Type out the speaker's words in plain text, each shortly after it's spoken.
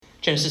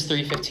Genesis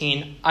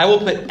 3:15, I will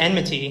put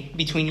enmity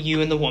between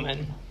you and the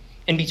woman,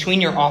 and between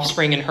your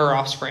offspring and her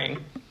offspring.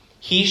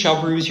 He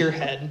shall bruise your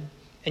head,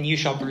 and you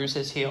shall bruise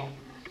his heel.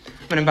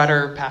 I'm going to invite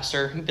our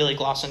pastor, Billy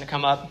Glosson, to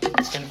come up.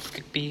 He's going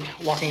to be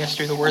walking us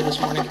through the word this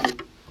morning.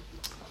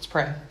 Let's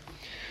pray.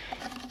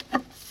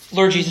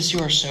 Lord Jesus, you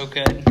are so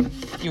good.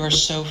 You are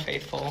so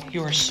faithful.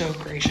 You are so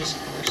gracious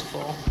and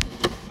merciful.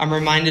 I'm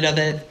reminded of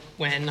it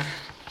when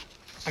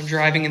I'm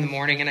driving in the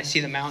morning and I see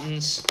the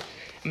mountains.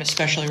 I'm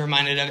especially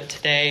reminded of it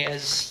today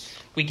as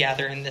we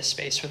gather in this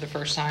space for the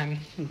first time.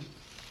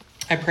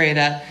 I pray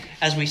that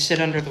as we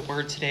sit under the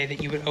word today,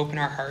 that you would open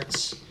our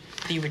hearts,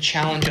 that you would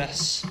challenge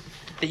us,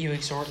 that you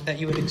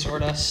would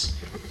exhort us.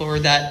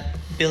 Lord, that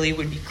Billy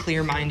would be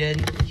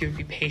clear-minded, he would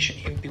be patient,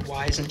 he would be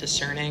wise and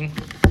discerning,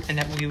 and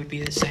that we would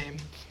be the same.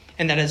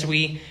 And that as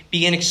we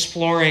begin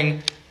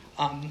exploring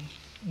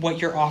what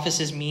your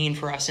offices mean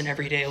for us in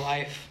everyday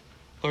life,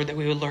 Lord, that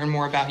we would learn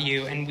more about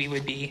you and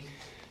we'd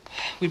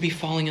be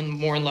falling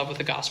more in love with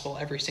the gospel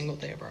every single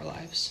day of our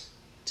lives.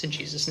 It's in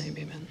Jesus' name,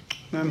 amen.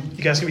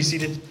 You guys can be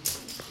seated. I'm going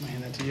to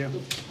hand that to you.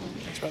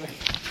 Thanks, brother.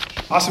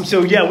 Awesome.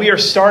 So, we are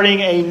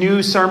starting a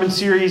new sermon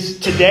series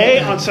today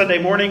on Sunday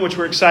morning, which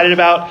we're excited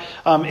about.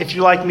 If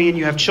you're like me and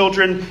you have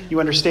children, you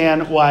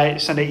understand why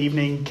Sunday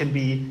evening can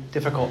be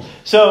difficult.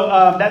 So,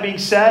 that being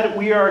said,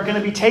 we are going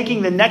to be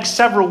taking the next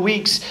several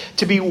weeks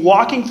to be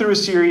walking through a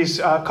series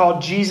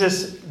called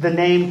Jesus, the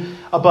Name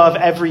Above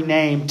Every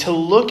Name, to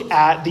look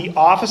at the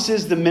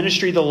offices, the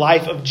ministry, the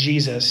life of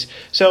Jesus.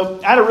 So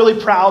I had a really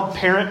proud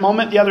parent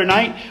moment the other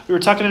night. We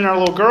were tucking in our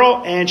little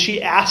girl, and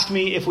she asked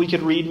me if we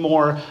could read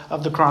more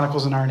of the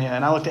Chronicles of Narnia.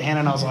 And I looked at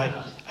Hannah and I was like,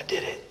 I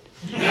did it.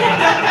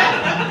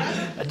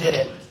 I did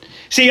it.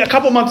 See, a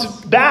couple months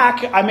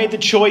back, I made the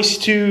choice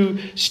to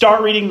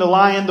start reading The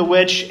Lion, the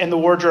Witch, and the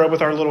Wardrobe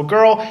with our little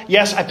girl.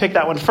 Yes, I picked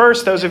that one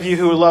first. Those of you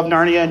who love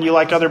Narnia and you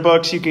like other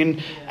books, you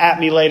can at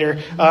me later,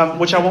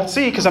 which I won't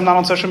see because I'm not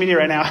on social media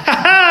right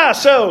now.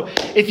 So,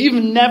 if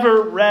you've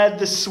never read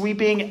the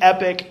sweeping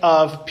epic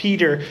of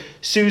Peter,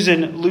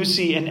 Susan,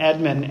 Lucy, and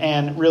Edmund,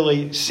 and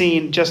really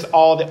seen just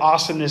all the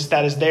awesomeness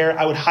that is there,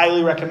 I would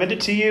highly recommend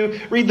it to you.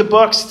 Read the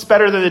books. It's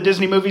better than the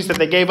Disney movies that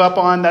they gave up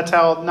on.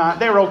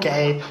 They're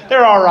okay.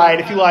 They're all right.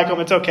 If you like them,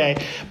 it's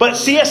okay. But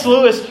C.S.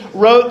 Lewis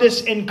wrote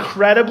this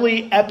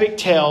incredibly epic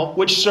tale,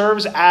 which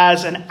serves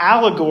as an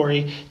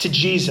allegory to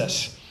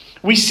Jesus.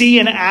 We see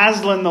in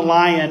Aslan the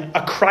lion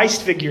a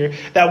Christ figure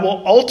that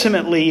will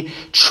ultimately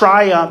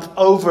triumph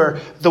over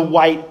the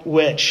white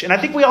witch. And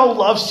I think we all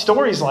love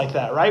stories like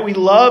that, right? We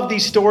love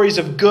these stories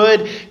of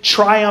good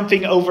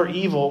triumphing over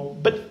evil.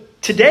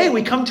 But today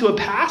we come to a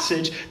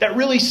passage that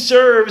really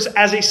serves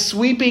as a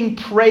sweeping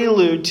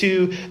prelude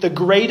to the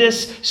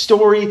greatest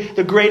story,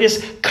 the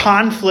greatest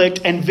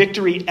conflict and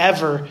victory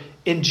ever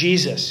in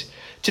Jesus.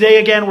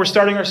 Today, again, we're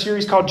starting our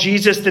series called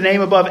Jesus, the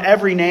Name Above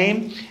Every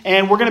Name.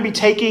 And we're going to be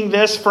taking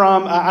this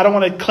from, I don't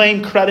want to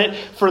claim credit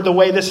for the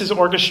way this is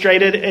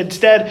orchestrated.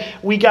 Instead,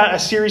 we got a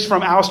series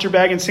from Alistair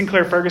Begg and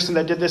Sinclair Ferguson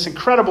that did this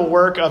incredible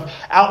work of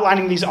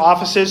outlining these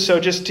offices. So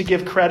just to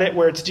give credit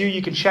where it's due,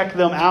 you can check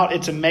them out.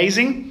 It's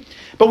amazing.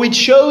 But we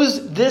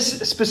chose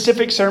this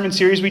specific sermon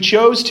series. We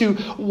chose to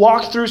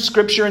walk through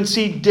Scripture and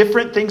see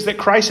different things that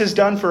Christ has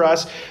done for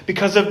us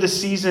because of the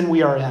season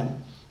we are in.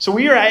 So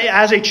we are,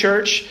 as a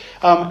church,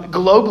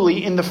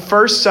 globally in the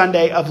first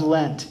Sunday of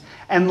Lent.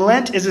 And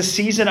Lent is a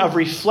season of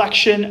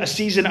reflection, a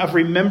season of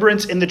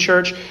remembrance in the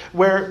church,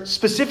 where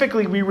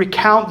specifically we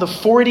recount the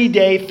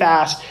 40-day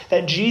fast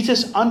that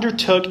Jesus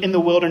undertook in the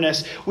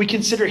wilderness. We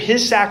consider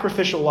his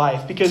sacrificial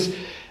life because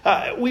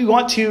we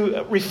want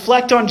to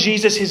reflect on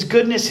Jesus, his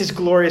goodness, his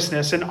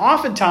gloriousness. And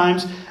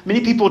oftentimes,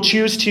 many people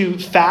choose to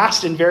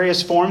fast in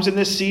various forms in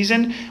this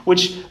season,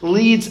 which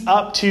leads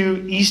up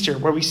to Easter,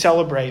 where we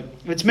celebrate.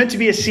 It's meant to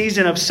be a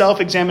season of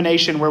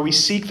self-examination where we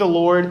seek the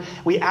Lord.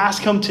 We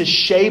ask him to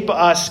shape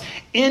us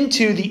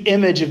into the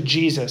image of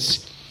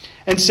Jesus.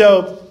 And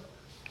so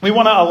we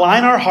want to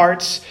align our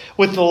hearts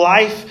with the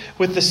life,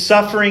 with the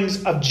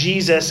sufferings of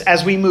Jesus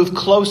as we move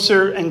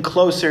closer and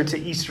closer to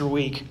Easter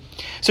week.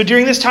 So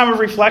during this time of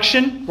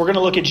reflection, we're going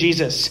to look at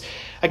Jesus.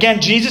 Again,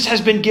 Jesus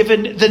has been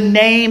given the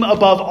name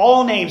above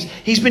all names.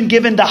 He's been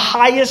given the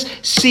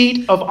highest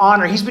seat of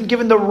honor. He's been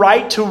given the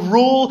right to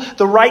rule,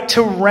 the right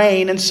to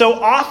reign. And so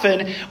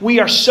often we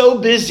are so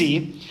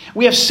busy.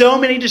 We have so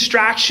many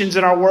distractions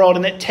in our world,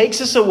 and it takes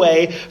us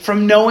away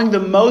from knowing the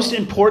most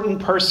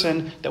important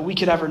person that we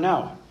could ever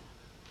know.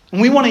 And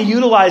we want to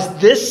utilize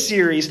this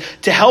series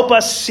to help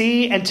us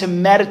see and to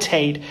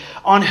meditate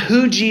on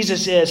who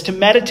Jesus is, to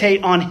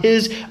meditate on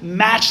his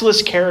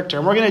matchless character.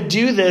 And we're going to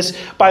do this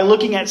by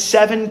looking at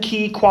 7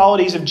 key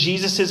qualities of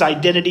Jesus'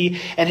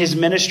 identity and his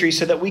ministry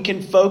so that we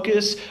can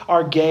focus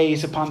our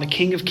gaze upon the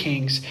King of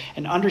Kings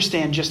and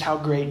understand just how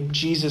great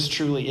Jesus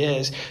truly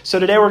is. So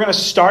today we're going to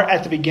start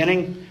at the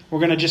beginning. We're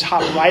going to just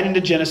hop right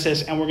into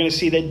Genesis, and we're going to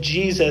see that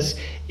Jesus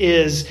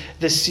is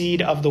the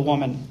seed of the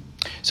woman.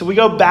 So we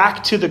go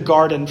back to the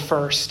garden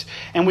first,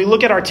 and we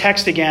look at our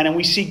text again, and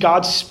we see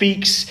God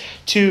speaks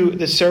to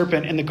the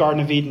serpent in the Garden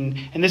of Eden.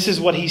 And this is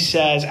what he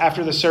says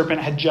after the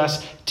serpent had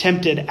just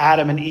tempted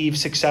Adam and Eve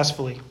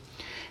successfully.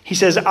 He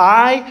says,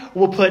 I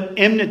will put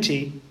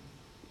enmity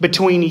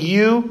between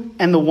you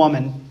and the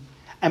woman,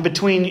 and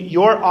between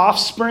your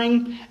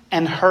offspring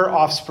and her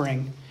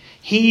offspring.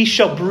 He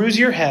shall bruise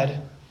your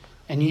head,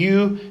 and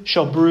you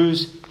shall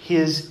bruise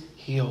his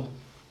heel.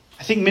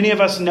 I think many of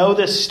us know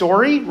this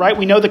story, right?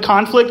 We know the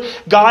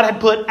conflict. God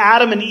had put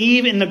Adam and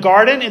Eve in the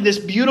garden, in this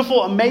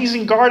beautiful,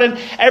 amazing garden.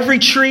 Every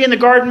tree in the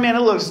garden, man, it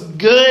looks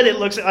good. It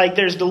looks like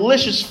there's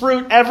delicious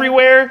fruit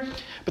everywhere.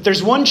 But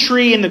there's one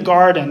tree in the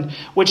garden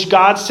which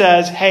God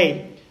says,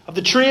 hey, of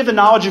the tree of the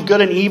knowledge of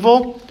good and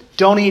evil,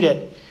 don't eat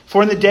it.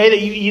 For in the day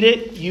that you eat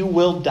it, you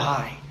will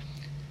die.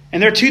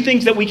 And there are two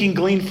things that we can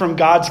glean from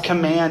God's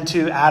command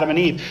to Adam and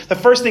Eve. The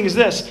first thing is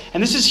this,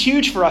 and this is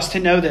huge for us to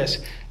know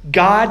this.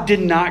 God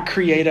did not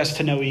create us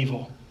to know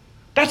evil.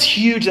 That's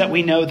huge that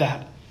we know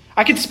that.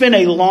 I could spend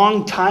a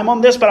long time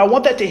on this, but I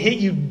want that to hit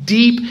you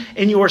deep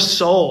in your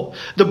soul.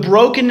 The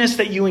brokenness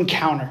that you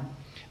encounter,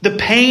 the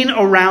pain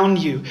around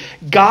you.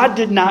 God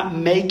did not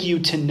make you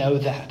to know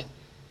that.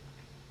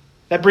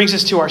 That brings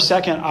us to our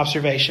second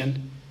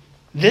observation.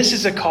 This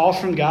is a call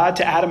from God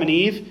to Adam and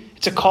Eve.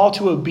 It's a call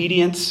to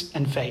obedience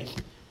and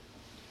faith.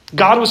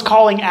 God was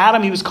calling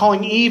Adam, he was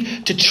calling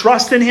Eve to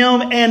trust in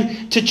him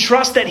and to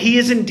trust that he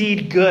is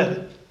indeed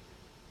good.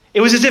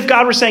 It was as if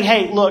God were saying,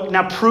 hey, look,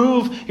 now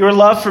prove your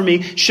love for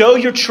me. Show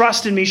your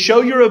trust in me.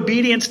 Show your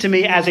obedience to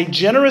me as a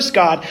generous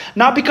God.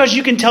 Not because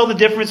you can tell the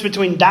difference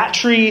between that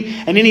tree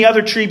and any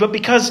other tree, but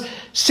because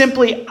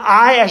simply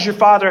I, as your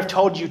father, have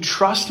told you,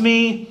 trust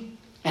me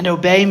and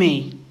obey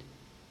me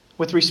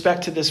with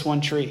respect to this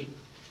one tree.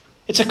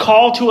 It's a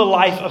call to a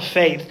life of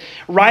faith.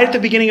 Right at the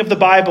beginning of the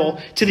Bible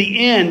to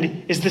the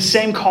end is the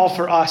same call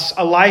for us,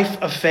 a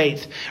life of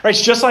faith. Right?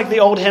 It's just like the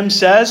old hymn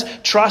says,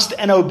 trust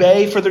and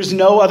obey, for there's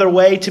no other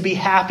way to be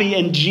happy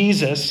in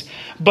Jesus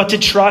but to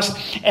trust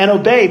and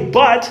obey.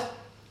 But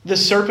the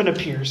serpent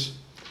appears,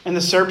 and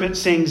the serpent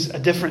sings a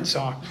different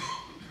song.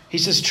 He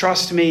says,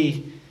 trust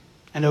me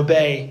and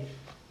obey,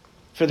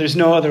 for there's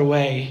no other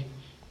way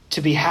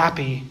to be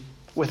happy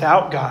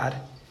without God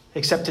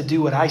except to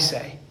do what I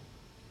say.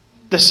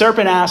 The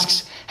serpent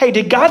asks, hey,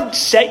 did God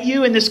set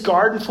you in this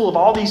garden full of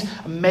all these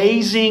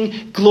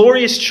amazing,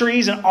 glorious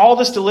trees and all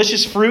this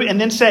delicious fruit and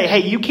then say, hey,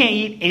 you can't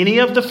eat any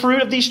of the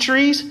fruit of these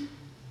trees?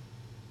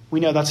 We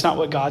know that's not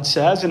what God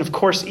says. And of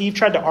course, Eve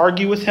tried to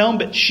argue with him,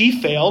 but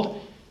she failed.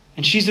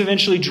 And she's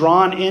eventually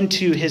drawn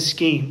into his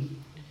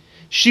scheme.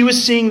 She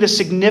was seeing the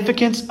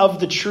significance of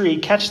the tree,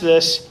 catch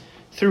this,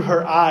 through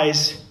her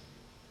eyes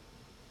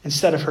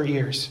instead of her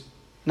ears.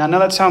 Now, I know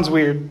that sounds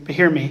weird, but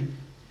hear me.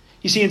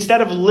 You see, instead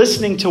of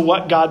listening to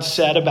what God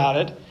said about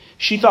it,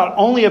 she thought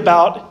only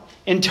about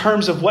in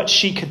terms of what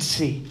she could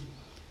see.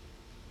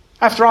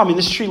 After all, I mean,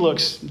 this tree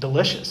looks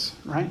delicious,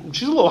 right?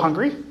 She's a little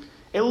hungry.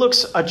 It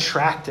looks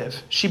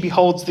attractive. She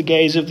beholds the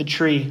gaze of the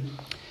tree.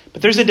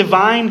 But there's a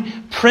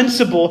divine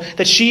principle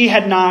that she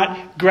had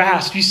not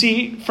grasped. You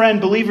see,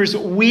 friend, believers,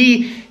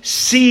 we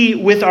see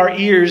with our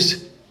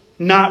ears,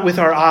 not with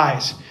our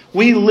eyes.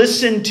 We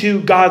listen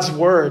to God's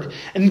word.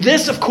 And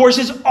this, of course,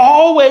 is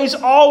always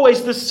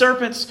the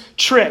serpent's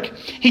trick.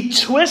 He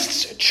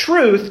twists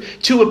truth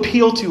to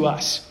appeal to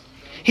us.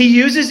 He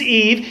uses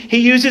Eve, he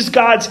uses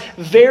God's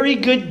very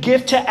good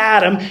gift to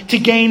Adam to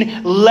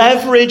gain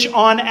leverage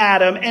on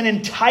Adam and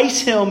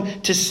entice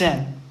him to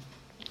sin.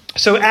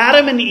 So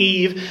Adam and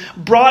Eve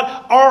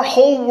brought our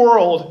whole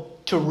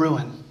world to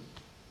ruin.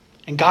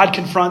 And God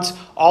confronts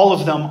all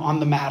of them on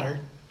the matter.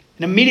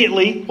 And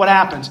immediately, what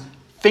happens?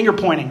 Finger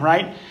pointing,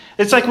 right?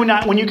 It's like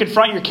when you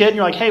confront your kid and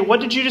you're like, hey, what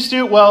did you just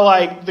do? Well,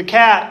 like the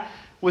cat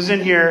was in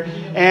here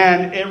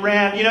and it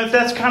ran. You know,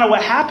 that's kind of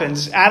what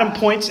happens. Adam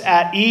points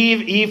at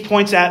Eve. Eve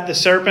points at the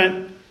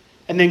serpent.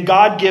 And then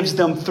God gives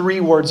them 3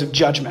 words of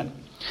judgment.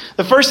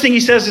 The first thing he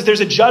says is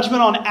there's a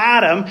judgment on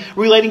Adam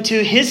relating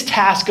to his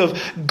task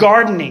of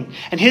gardening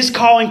and his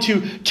calling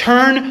to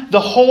turn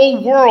the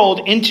whole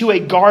world into a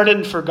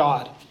garden for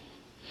God.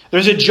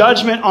 There's a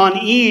judgment on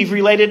Eve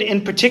related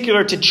in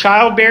particular to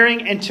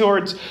childbearing and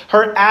towards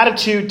her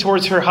attitude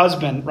towards her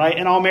husband, right?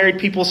 And all married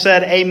people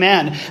said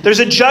amen. There's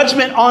a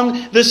judgment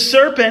on the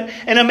serpent.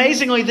 And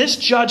amazingly, this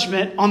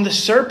judgment on the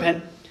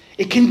serpent,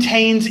 it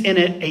contains in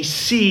it a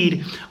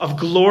seed of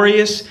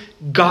glorious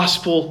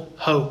gospel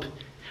hope.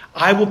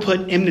 I will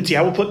put enmity,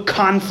 I will put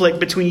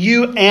conflict between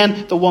you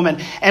and the woman,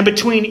 and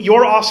between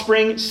your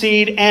offspring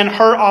seed and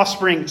her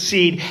offspring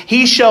seed.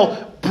 He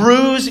shall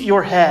bruise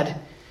your head,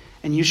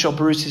 and you shall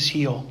bruise his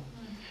heel.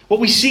 What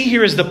we see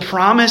here is the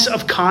promise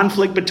of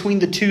conflict between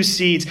the 2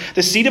 seeds,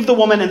 the seed of the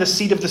woman and the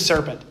seed of the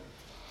serpent.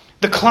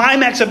 The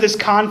climax of this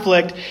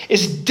conflict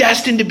is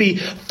destined to be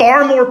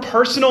far more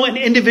personal and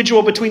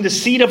individual between the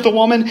seed of the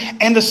woman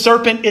and the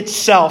serpent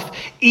itself.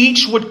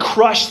 Each would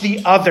crush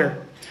the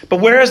other. But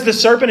whereas the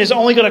serpent is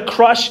only going to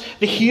crush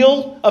the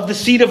heel of the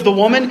seed of the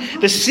woman,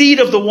 the seed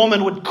of the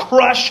woman would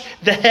crush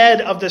the head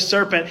of the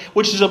serpent,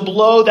 which is a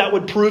blow that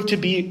would prove to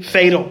be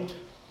fatal.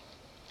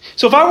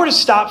 So if I were to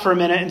stop for a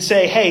minute and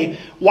say, hey,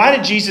 why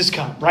did Jesus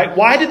come, right?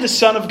 Why did the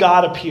Son of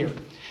God appear?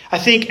 I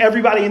think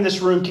everybody in this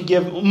room could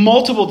give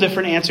multiple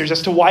different answers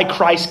as to why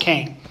Christ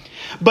came.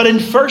 But in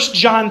 1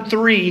 John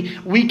 3,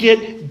 we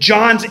get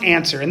John's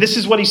answer. And this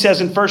is what he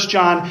says in 1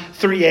 John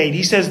 3:8.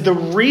 He says, the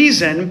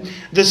reason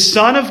the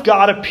Son of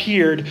God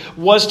appeared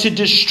was to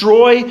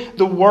destroy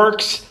the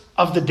works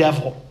of the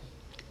devil.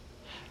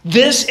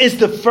 This is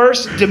the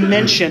first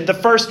dimension, the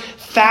first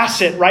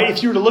facet, right?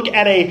 If you were to look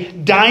at a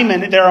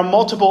diamond, there are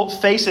multiple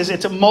faces.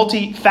 It's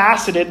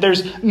multifaceted.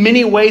 There's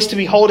many ways to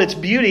behold its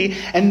beauty.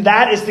 And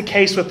that is the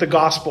case with the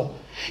gospel.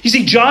 You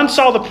see, John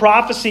saw the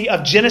prophecy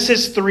of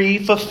Genesis 3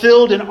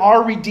 fulfilled in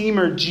our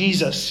Redeemer,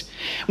 Jesus.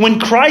 When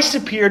Christ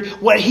appeared,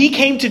 what he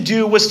came to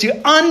do was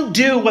to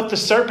undo what the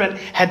serpent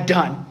had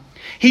done.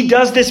 He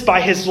does this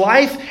by his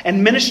life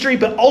and ministry,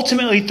 but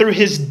ultimately through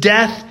his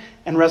death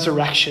and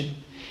resurrection.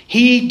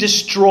 He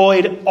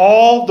destroyed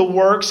all the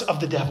works of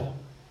the devil.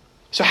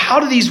 So how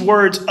do these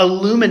words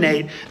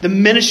illuminate the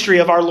ministry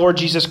of our Lord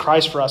Jesus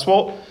Christ for us?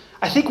 Well,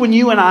 I think when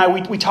you and I,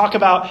 we talk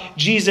about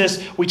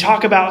Jesus, we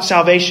talk about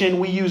salvation,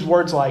 we use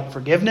words like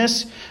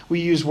forgiveness, we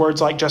use words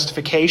like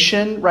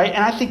justification, right?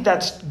 And I think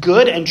that's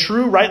good and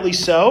true, rightly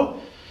so.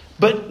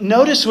 But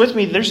notice with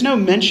me, there's no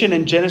mention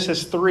in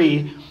Genesis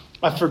 3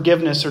 of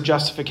forgiveness or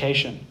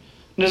justification.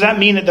 Does that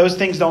mean that those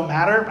things don't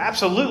matter?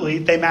 Absolutely,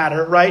 they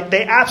matter, right?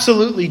 They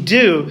absolutely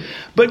do.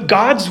 But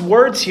God's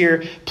words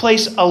here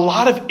place a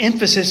lot of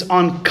emphasis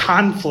on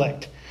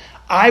conflict.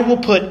 I will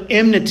put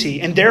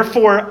enmity, and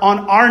therefore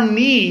on our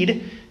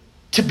need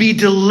to be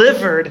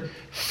delivered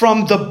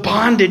from the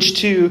bondage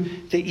to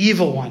the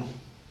evil one.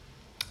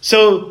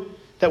 So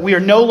that we are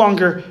no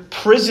longer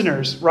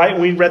prisoners, right?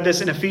 We read this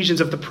in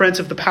Ephesians, of the prince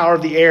of the power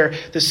of the air,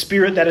 the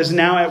spirit that is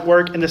now at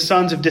work in the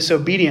sons of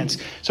disobedience.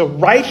 So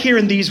right here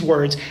in these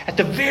words, at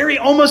the very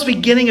almost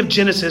beginning of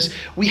Genesis,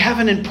 we have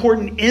an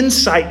important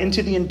insight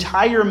into the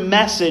entire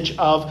message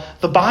of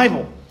the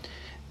Bible.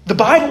 The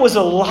Bible is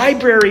a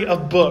library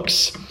of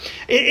books.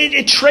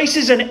 It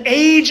traces an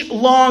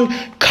age-long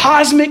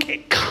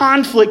cosmic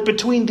conflict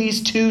between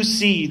these two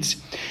seeds.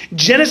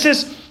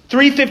 Genesis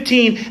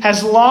 3:15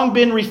 has long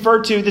been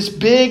referred to, this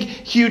big,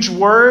 huge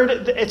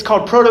word. It's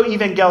called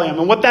proto-evangelium.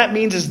 And what that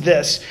means is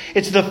this.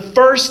 It's the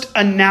first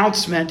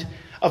announcement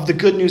of the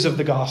good news of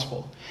the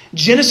gospel.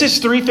 Genesis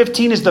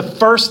 3:15 is the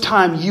first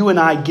time you and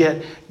I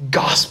get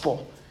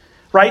gospel.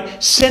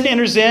 Right? Sin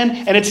enters in,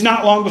 and it's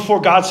not long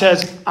before God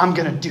says, I'm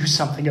going to do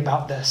something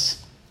about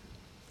this.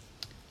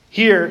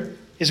 Here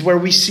is where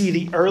we see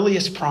the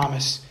earliest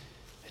promise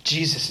that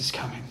Jesus is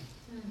coming.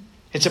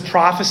 It's a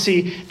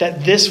prophecy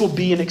that this will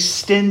be an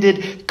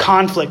extended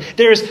conflict.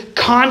 There's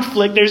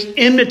conflict, there's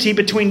enmity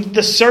between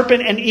the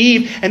serpent and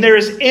Eve, and there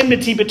is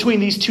enmity between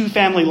these two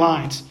family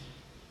lines.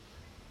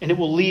 And it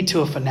will lead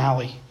to a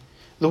finale.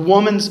 The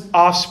woman's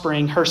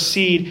offspring, her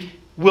seed,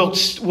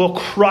 will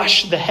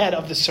crush the head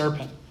of the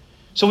serpent.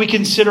 So we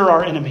consider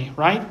our enemy,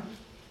 right?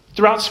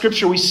 Throughout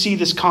Scripture, we see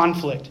this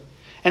conflict.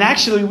 And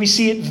actually, we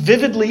see it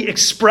vividly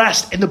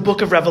expressed in the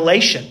book of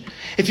Revelation.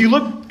 If you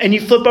look and you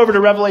flip over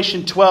to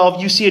Revelation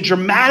 12, you see a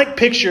dramatic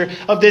picture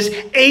of this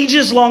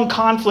ages-long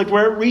conflict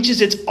where it reaches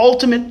its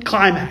ultimate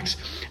climax.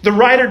 The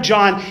writer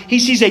John, he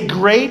sees a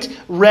great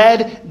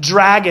red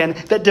dragon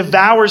that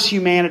devours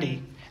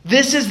humanity.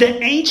 This is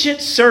the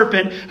ancient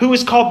serpent who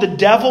is called the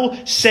devil,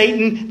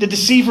 Satan, the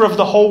deceiver of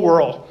the whole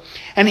world.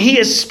 And he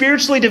has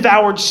spiritually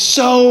devoured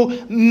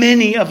so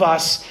many of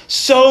us,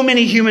 so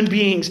many human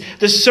beings.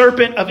 The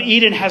serpent of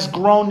Eden has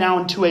grown now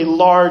into a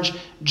large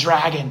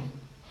dragon.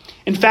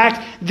 In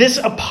fact, this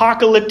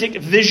apocalyptic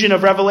vision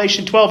of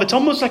Revelation 12, it's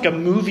almost like a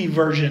movie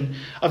version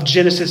of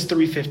Genesis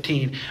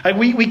 3:15.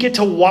 We get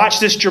to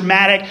watch this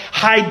dramatic,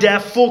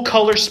 high-def,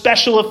 full-color,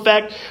 special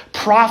effect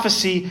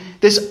prophecy,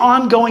 this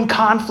ongoing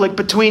conflict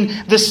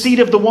between the seed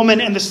of the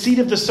woman and the seed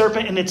of the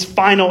serpent and its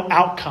final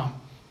outcome.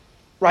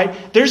 Right?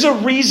 There's a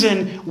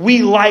reason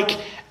we like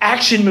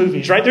action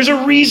movies, right? There's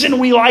a reason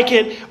we like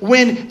it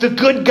when the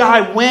good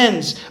guy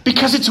wins,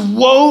 because it's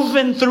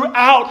woven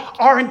throughout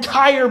our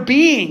entire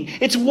being.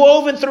 It's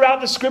woven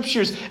throughout the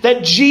Scriptures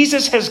that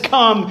Jesus has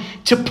come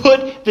to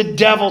put the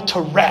devil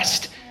to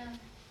rest.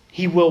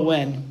 He will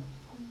win.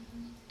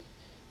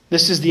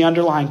 This is the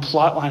underlying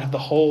plot line of the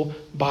whole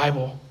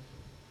Bible.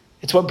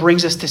 It's what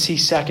brings us to see,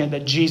 second,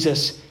 that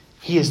Jesus,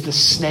 he is the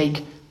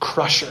snake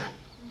crusher.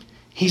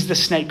 He's the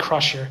snake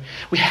crusher.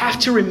 We have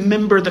to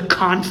remember the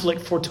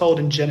conflict foretold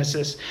in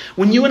Genesis.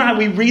 When you and I,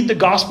 we read the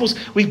Gospels,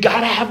 we've got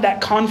to have that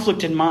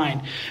conflict in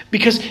mind.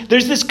 Because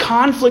there's this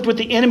conflict with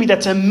the enemy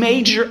that's a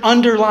major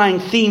underlying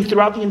theme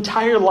throughout the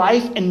entire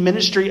life and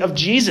ministry of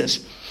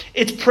Jesus.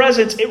 Its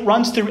presence, it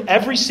runs through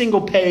every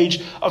single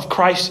page of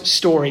Christ's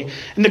story.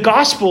 In the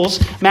Gospels,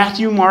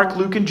 Matthew, Mark,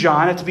 Luke, and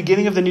John, at the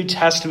beginning of the New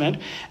Testament,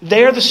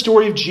 they are the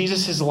story of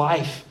Jesus'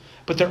 life.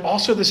 But they're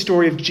also the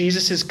story of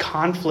Jesus'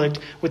 conflict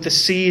with the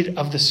seed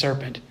of the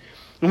serpent.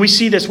 And we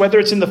see this, whether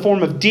it's in the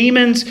form of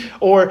demons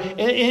or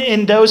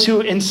in those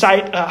who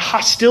incite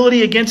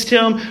hostility against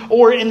him,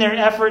 or in their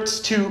efforts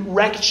to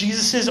wreck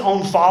Jesus'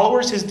 own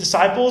followers, his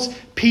disciples,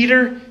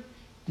 Peter,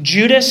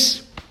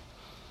 Judas.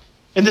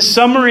 In the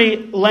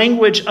summary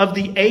language of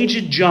the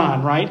aged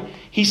John, right?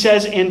 He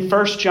says in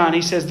 1 John,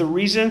 he says, the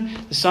reason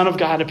the Son of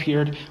God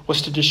appeared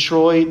was to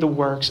destroy the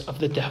works of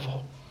the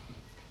devil.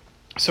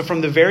 So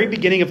from the very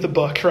beginning of the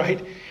book,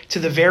 right, to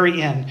the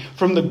very end,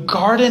 from the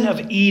Garden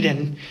of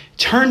Eden,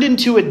 turned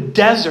into a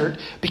desert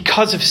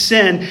because of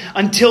sin,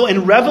 until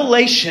in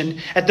Revelation,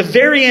 at the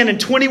very end in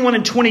 21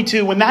 and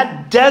 22, when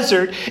that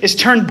desert is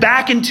turned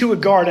back into a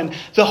garden,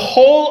 the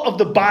whole of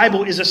the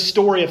Bible is a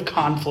story of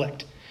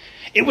conflict.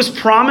 It was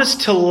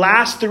promised to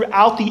last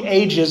throughout the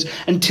ages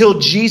until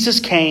Jesus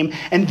came,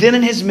 and then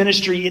in his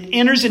ministry, it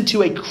enters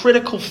into a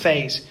critical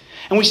phase.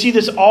 And we see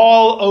this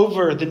all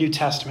over the New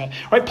Testament.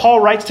 Right? Paul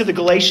writes to the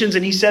Galatians,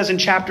 and he says in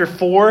chapter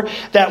 4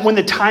 that when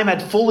the time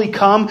had fully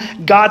come,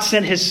 God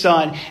sent his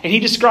Son. And he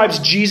describes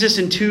Jesus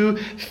in two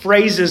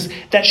phrases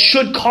that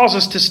should cause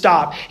us to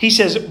stop. He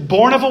says,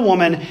 born of a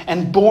woman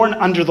and born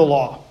under the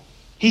law.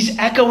 He's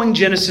echoing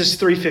Genesis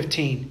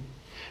 3:15.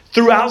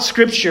 Throughout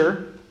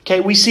Scripture, okay,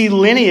 we see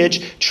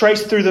lineage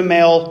traced through the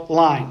male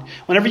line.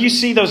 Whenever you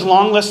see those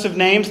long lists of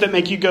names that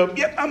make you go,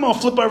 yep, I'm going to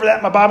flip over that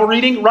in my Bible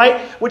reading, right?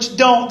 Which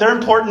don't. They're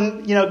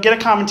important. Get a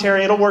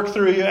commentary. It'll work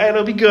through you.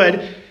 It'll be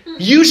good.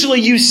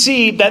 Usually you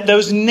see that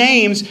those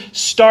names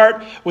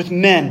start with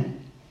men.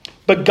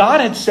 But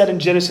God had said in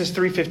Genesis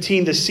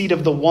 3:15, the seed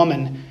of the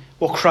woman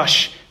will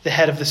crush the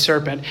head of the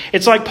serpent.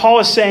 It's like Paul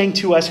is saying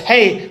to us,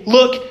 hey,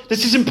 look,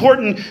 this is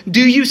important.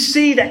 Do you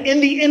see that in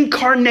the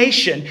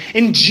incarnation,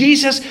 in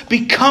Jesus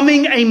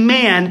becoming a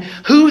man,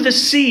 who the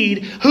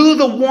seed, who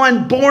the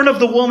one born of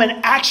the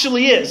woman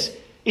actually is?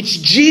 It's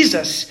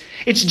Jesus.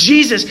 It's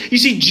Jesus. You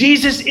see,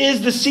 Jesus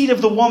is the seed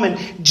of the woman.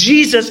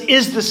 Jesus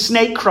is the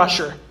snake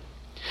crusher.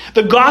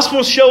 The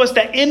Gospels show us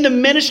that in the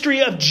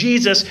ministry of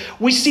Jesus,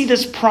 we see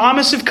this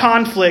promise of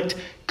conflict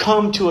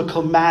come to a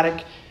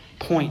climatic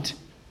point.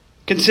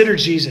 Consider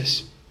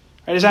Jesus.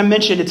 Right? As I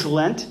mentioned, it's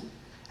Lent.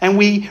 And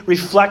we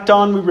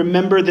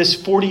remember this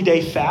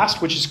 40-day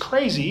fast, which is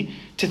crazy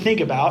to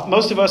think about.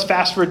 Most of us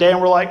fast for a day and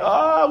we're like,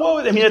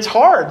 it's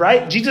hard,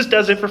 right? Jesus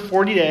does it for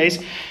 40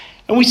 days.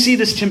 And we see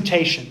this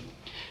temptation.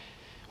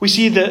 We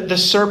see the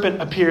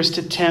serpent appears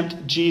to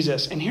tempt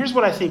Jesus. And here's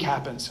what I think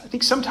happens. I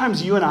think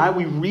sometimes you and I,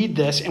 we read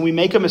this and we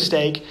make a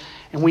mistake.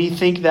 And we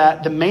think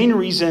that the main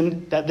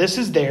reason that this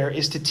is there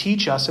is to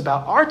teach us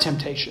about our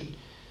temptation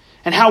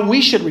and how we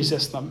should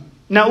resist them.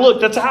 Now,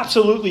 look, that's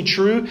absolutely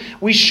true.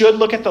 We should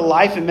look at the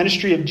life and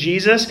ministry of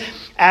Jesus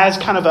as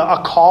kind of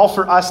a call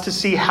for us to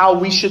see how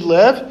we should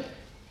live.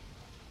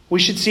 We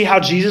should see how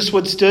Jesus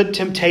withstood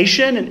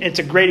temptation, and it's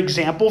a great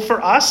example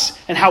for us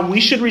and how we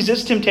should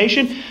resist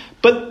temptation.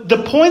 But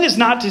the point is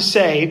not to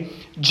say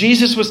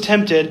Jesus was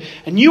tempted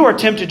and you are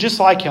tempted just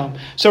like him,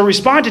 so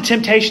respond to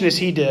temptation as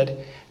he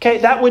did. Okay,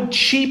 that would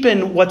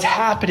cheapen what's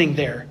happening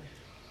there.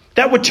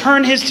 That would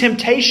turn his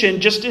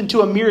temptation just into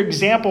a mere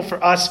example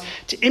for us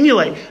to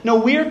emulate. No,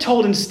 we are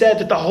told instead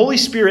that the Holy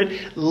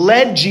Spirit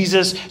led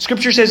Jesus.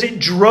 Scripture says it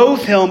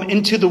drove him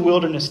into the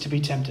wilderness to be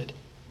tempted.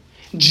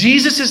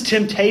 Jesus'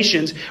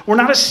 temptations were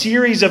not a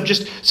series of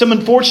just some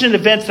unfortunate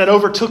events that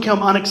overtook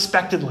him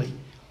unexpectedly.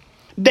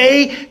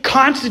 They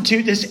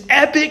constitute this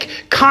epic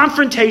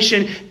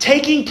confrontation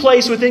taking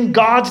place within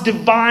God's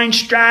divine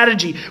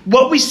strategy.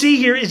 What we see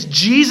here is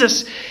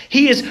Jesus.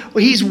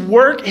 His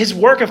work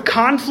of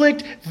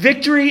conflict,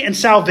 victory, and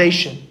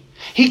salvation.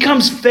 He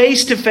comes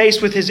face to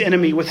face with his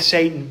enemy, with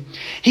Satan.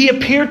 He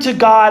appeared to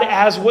God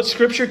as what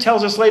Scripture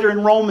tells us later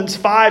in Romans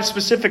 5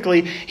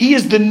 specifically. He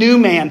is the new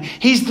man.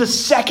 He's the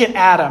second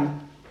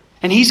Adam.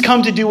 And he's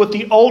come to do what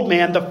the old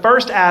man, the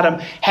first Adam,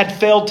 had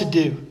failed to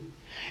do.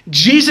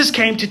 Jesus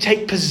came to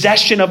take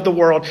possession of the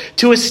world,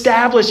 to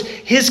establish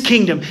his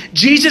kingdom.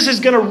 Jesus is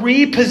going to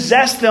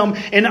repossess them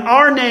in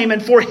our name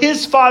and for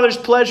his Father's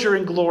pleasure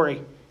and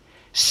glory.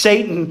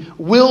 Satan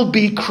will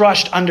be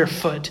crushed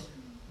underfoot.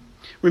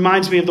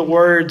 Reminds me of the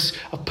words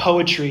of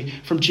poetry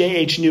from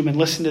J.H. Newman.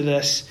 Listen to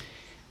this.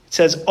 It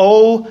says,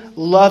 "O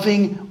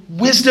loving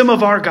wisdom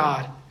of our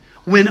God,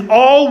 when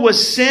all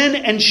was sin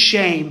and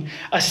shame,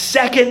 a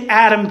second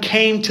Adam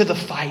came to the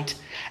fight,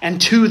 and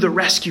to the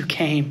rescue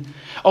came.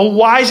 O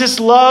wisest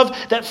love,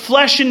 that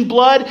flesh and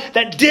blood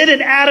that did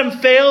in Adam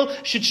fail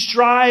should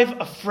strive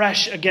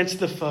afresh against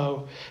the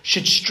foe,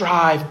 should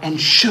strive and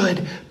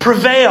should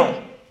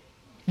prevail."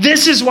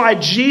 This is why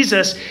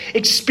Jesus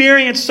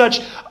experienced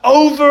such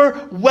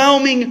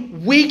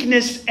overwhelming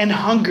weakness and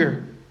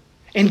hunger,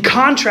 in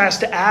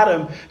contrast to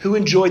Adam, who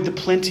enjoyed the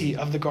plenty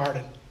of the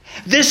garden.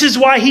 This is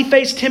why he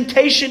faced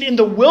temptation in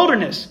the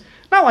wilderness,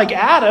 not like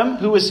Adam,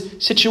 who was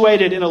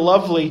situated in a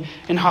lovely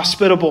and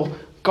hospitable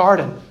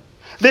garden.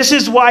 This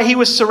is why he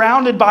was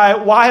surrounded by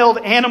wild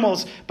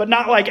animals, but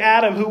not like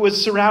Adam, who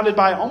was surrounded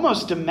by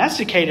almost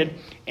domesticated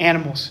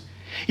animals.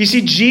 You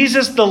see,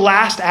 Jesus, the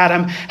last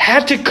Adam,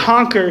 had to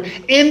conquer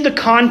in the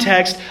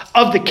context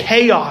of the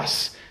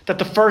chaos that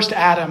the first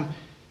Adam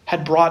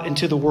had brought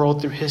into the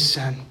world through his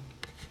sin.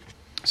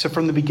 So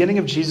from the beginning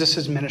of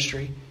Jesus'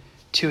 ministry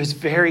to his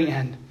very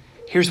end,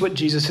 here's what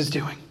Jesus is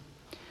doing.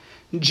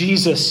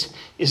 Jesus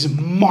is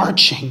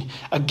marching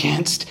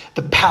against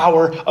the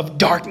power of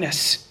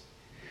darkness.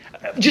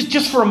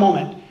 Just for a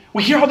moment.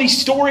 We hear all these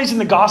stories in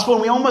the gospel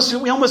and we almost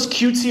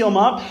cutesy them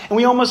up and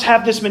we almost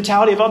have this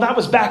mentality of, oh, that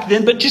was back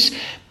then. But just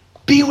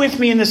be with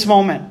me in this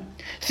moment.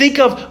 Think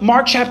of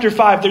Mark chapter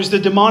 5. There's the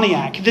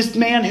demoniac, this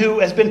man who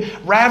has been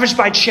ravished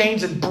by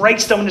chains and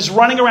breaks them and is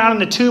running around in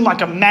the tomb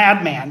like a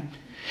madman.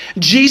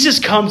 Jesus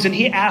comes and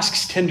he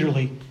asks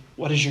tenderly,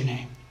 what is your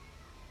name?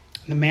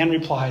 And the man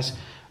replies,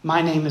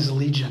 my name is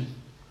Legion,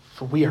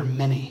 for we are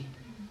many.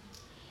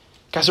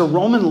 Guys, a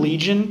Roman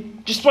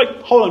legion, just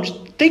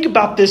think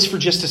about this for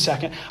just a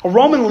second. A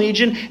Roman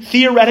legion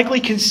theoretically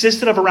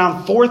consisted of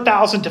around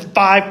 4,000 to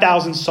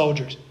 5,000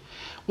 soldiers.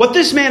 What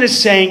this man is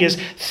saying is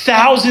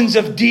thousands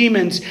of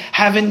demons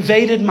have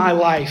invaded my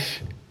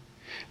life.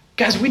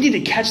 Guys, we need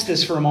to catch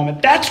this for a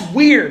moment. That's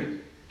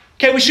weird.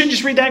 Okay, we shouldn't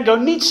just read that and go,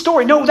 neat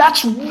story. No,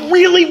 that's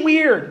really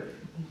weird.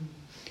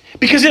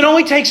 Because it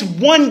only takes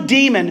one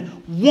demon,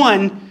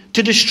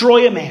 to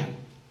destroy a man.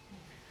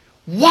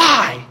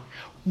 Why?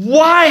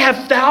 Why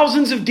have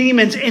thousands of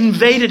demons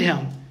invaded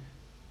him?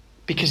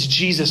 Because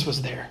Jesus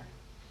was there.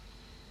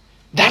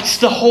 That's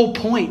the whole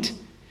point.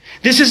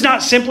 This is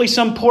not simply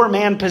some poor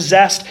man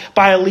possessed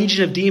by a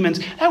legion of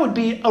demons. That would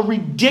be a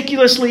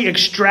ridiculously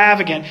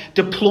extravagant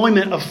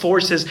deployment of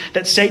forces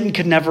that Satan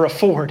could never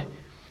afford.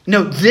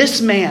 No, this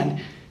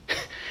man,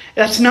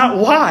 that's not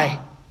why.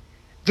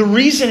 The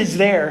reason it's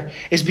there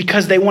is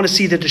because they want to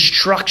see the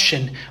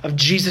destruction of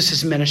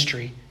Jesus'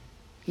 ministry.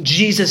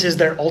 Jesus is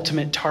their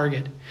ultimate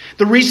target.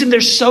 The reason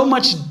there's so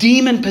much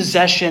demon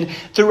possession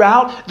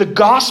throughout the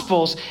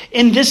Gospels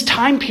in this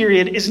time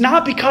period is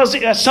not because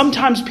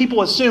sometimes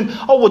people assume,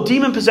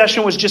 demon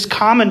possession was just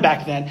common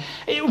back then.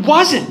 It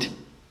wasn't.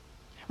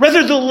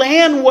 Rather, the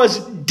land was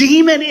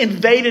demon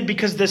invaded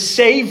because the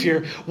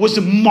Savior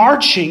was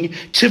marching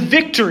to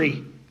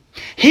victory.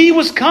 He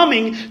was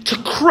coming to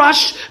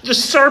crush the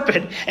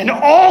serpent, and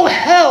all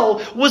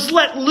hell was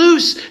let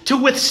loose to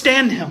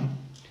withstand him.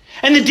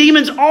 And the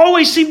demons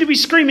always seemed to be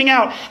screaming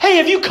out, hey,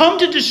 have you come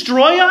to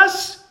destroy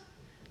us?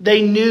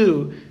 They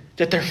knew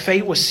that their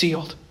fate was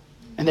sealed,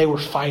 and they were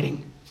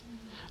fighting.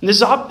 And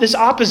this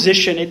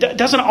opposition, it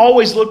doesn't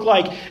always look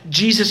like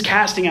Jesus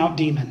casting out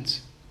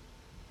demons.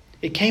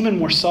 It came in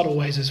more subtle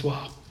ways as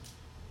well.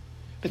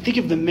 But think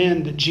of the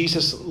men that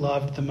Jesus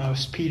loved the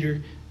most,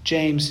 Peter,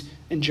 James,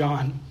 and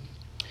John.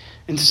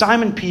 And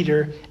Simon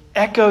Peter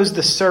echoes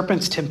the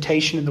serpent's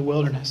temptation in the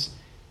wilderness.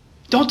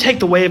 Don't take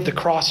the way of the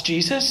cross,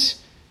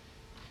 Jesus.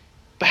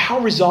 But how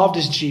resolved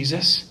is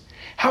Jesus?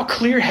 How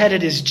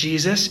clear-headed is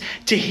Jesus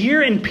to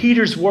hear in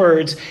Peter's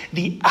words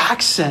the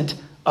accent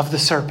of the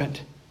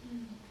serpent?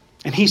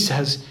 And he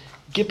says,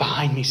 get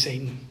behind me,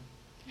 Satan.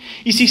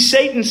 You see,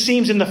 Satan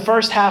seems in the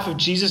first half of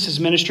Jesus'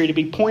 ministry to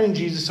be pointing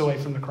Jesus away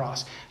from the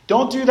cross.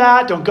 Don't do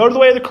that. Don't go to the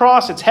way of the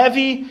cross. It's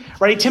heavy.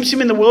 Right? He tempts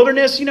him in the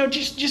wilderness.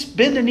 Just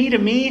bend the knee to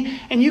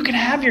me and you can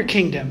have your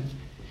kingdom.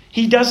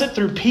 He does it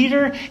through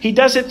Peter. He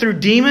does it through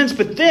demons.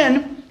 But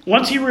then,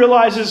 once he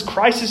realizes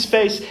Christ's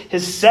face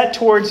is set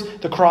towards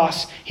the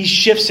cross, he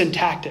shifts in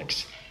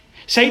tactics.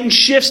 Satan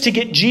shifts to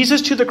get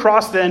Jesus to the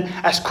cross then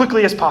as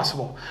quickly as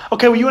possible.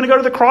 Okay, well, you want to go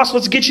to the cross?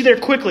 Let's get you there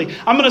quickly.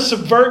 I'm going to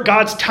subvert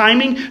God's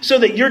timing so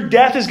that your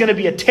death is going to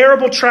be a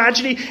terrible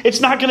tragedy.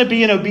 It's not going to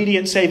be an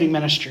obedient saving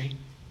ministry.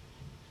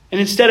 And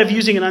instead of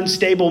using an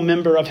unstable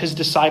member of his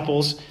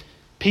disciples,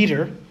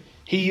 Peter,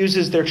 he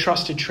uses their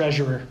trusted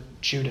treasurer,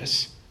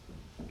 Judas.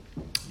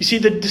 You see,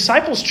 the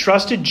disciples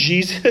trusted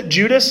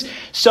Judas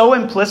so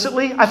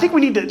implicitly. I think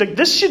we need to,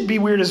 this should be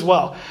weird as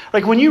well.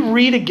 Like when you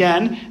read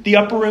again the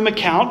upper room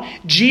account,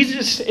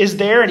 Jesus is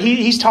there and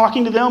he's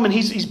talking to them and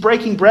he's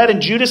breaking bread and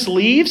Judas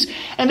leaves.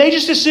 And they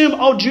just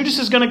assume, Judas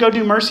is going to go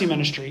do mercy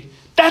ministry.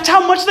 That's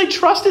how much they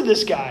trusted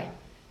this guy.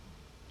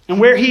 And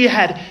where he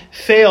had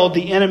failed,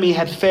 the enemy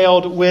had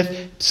failed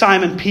with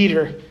Simon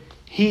Peter,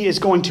 he is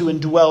going to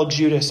indwell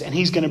Judas and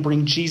he's going to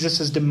bring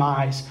Jesus'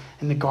 demise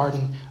in the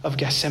Garden of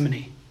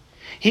Gethsemane.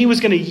 He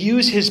was going to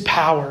use his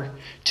power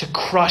to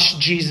crush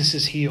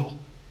Jesus' heel.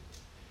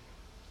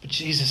 But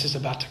Jesus is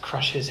about to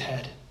crush his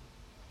head.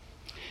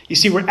 You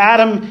see, where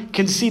Adam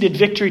conceded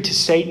victory to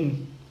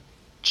Satan,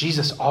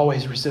 Jesus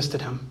always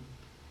resisted him.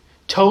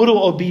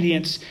 Total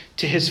obedience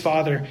to his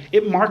Father.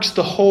 It marks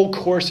the whole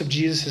course of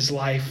Jesus'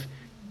 life.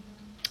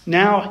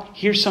 Now,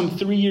 here some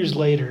 3 years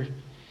later,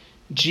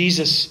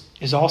 Jesus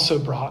is also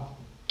brought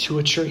to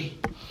a tree.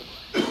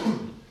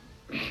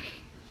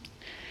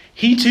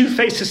 He too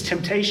faces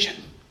temptation.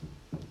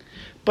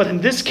 But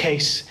in this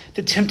case,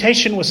 the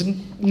temptation was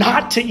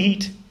not to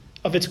eat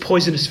of its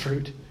poisonous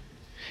fruit.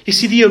 You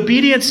see, the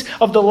obedience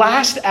of the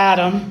last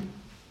Adam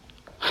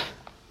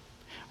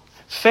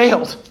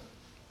failed.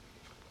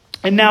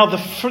 And now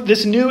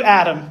this new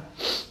Adam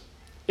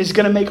is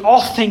going to make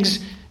all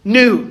things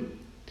new.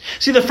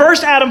 See, the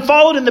first Adam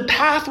followed in the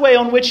pathway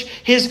on which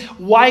his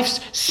wife's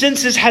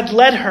senses had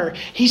led her.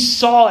 He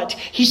saw it.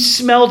 He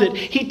smelled it.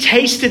 He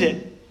tasted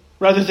it.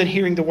 rather than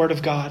hearing the word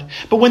of God.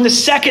 But when the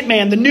second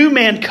man, the new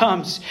man,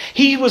 comes,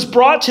 he was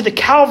brought to the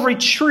Calvary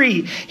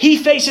tree. He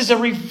faces a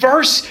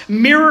reverse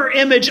mirror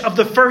image of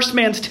the first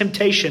man's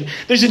temptation.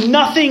 There's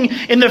nothing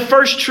in the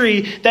first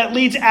tree that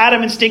leads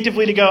Adam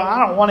instinctively to go,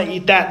 I don't want to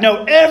eat that.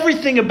 No,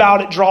 everything about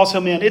it draws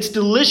him in. It's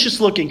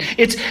delicious looking.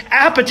 It's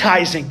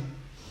appetizing.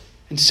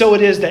 And so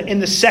it is that in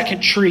the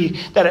second tree,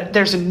 that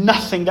there's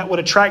nothing that would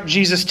attract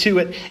Jesus to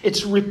it.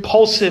 It's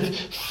repulsive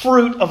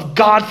fruit of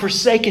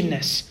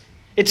God-forsakenness.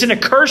 It's an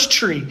accursed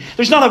tree.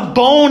 There's not a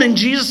bone in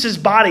Jesus'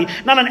 body,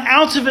 not an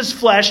ounce of his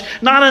flesh,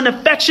 not an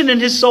affection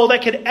in his soul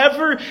that could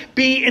ever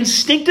be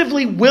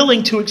instinctively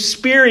willing to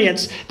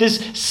experience this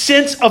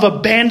sense of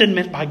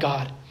abandonment by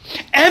God.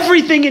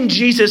 Everything in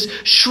Jesus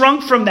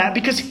shrunk from that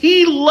because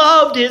he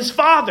loved his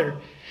Father.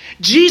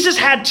 Jesus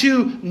had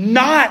to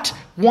not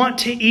want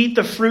to eat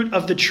the fruit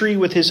of the tree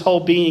with his whole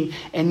being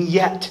and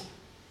yet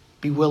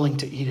be willing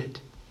to eat it.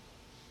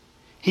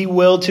 He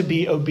willed to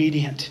be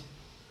obedient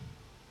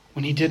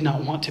when he did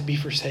not want to be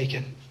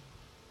forsaken.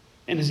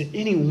 And is it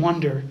any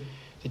wonder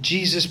that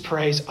Jesus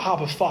prays,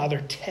 Abba,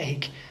 Father,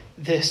 take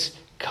this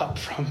cup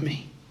from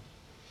me?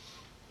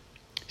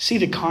 See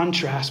the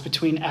contrast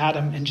between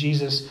Adam and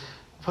Jesus.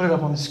 I'll put it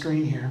up on the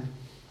screen here.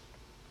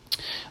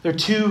 There are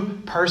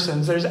two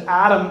persons. There's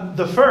Adam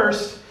the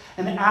first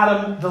and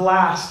Adam the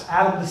last,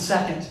 Adam the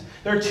second.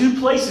 There are two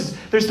places.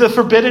 There's the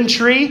forbidden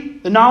tree,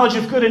 the knowledge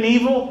of good and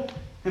evil.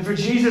 And for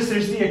Jesus,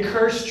 there's the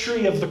accursed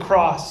tree of the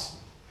cross.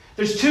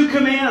 There's two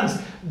commands.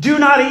 Do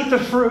not eat the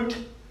fruit.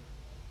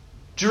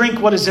 Drink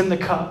what is in the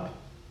cup.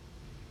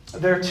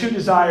 There are two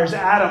desires.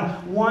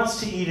 Adam wants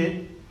to eat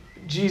it.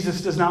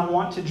 Jesus does not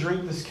want to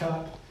drink this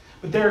cup.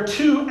 But there are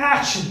two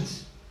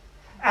actions.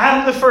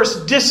 Adam the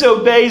first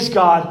disobeys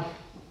God.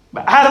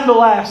 But Adam the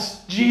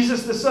last,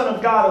 Jesus the Son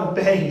of God,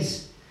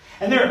 obeys.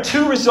 And there are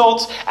two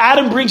results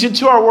Adam brings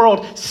into our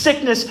world: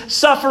 sickness,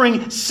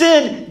 suffering,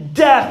 sin,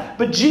 death.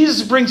 But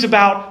Jesus brings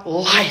about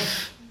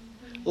life.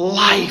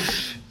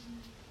 Life.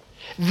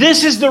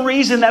 This is the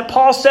reason that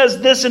Paul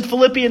says this in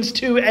Philippians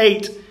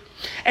 2:8.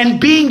 And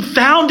being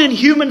found in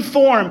human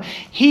form,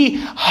 he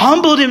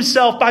humbled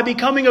himself by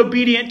becoming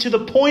obedient to the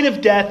point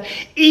of death,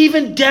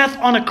 even death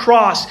on a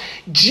cross.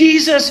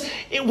 Jesus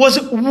was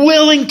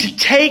willing to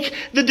take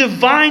the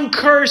divine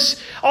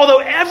curse, although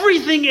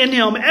everything in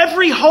him,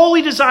 every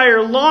holy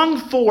desire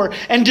longed for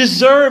and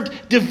deserved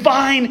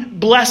divine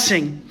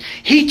blessing.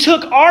 He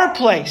took our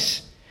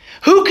place.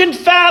 Who can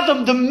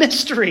fathom the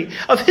mystery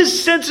of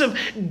his sense of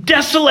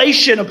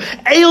desolation, of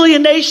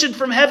alienation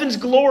from heaven's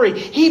glory?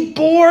 He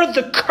bore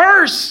the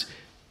curse,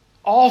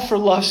 all for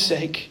love's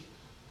sake.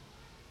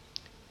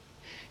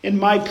 In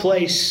my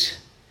place,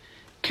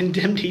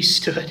 condemned he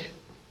stood,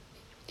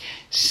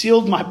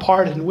 sealed my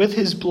pardon with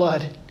his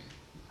blood.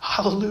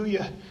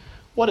 Hallelujah.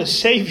 What a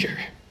Savior.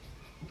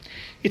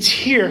 It's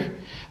here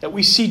that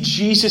we see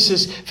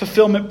Jesus'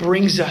 fulfillment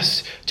brings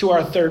us to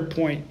our third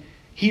point.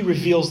 He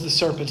reveals the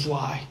serpent's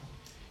lie.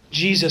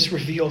 Jesus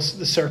reveals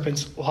the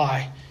serpent's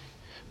lie.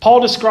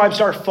 Paul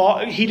describes our fall.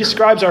 He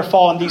describes our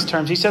fall in these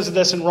terms. He says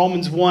this in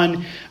Romans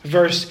 1,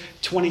 verse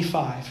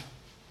 25.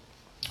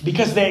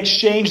 Because they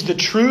exchanged the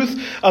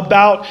truth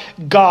about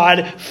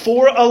God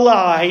for a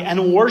lie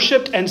and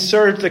worshipped and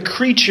served the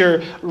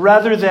creature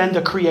rather than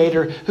the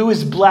Creator, who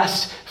is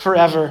blessed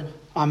forever.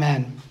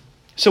 Amen.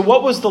 So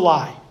what was the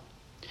lie?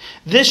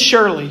 This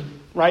surely,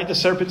 right? The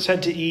serpent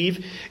said to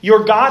Eve,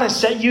 your God has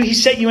set you. He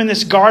set you in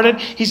this garden.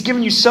 He's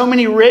given you so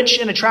many rich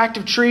and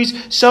attractive trees,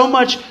 so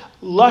much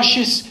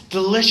luscious,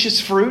 delicious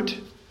fruit.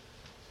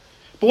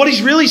 But what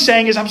he's really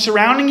saying is, I'm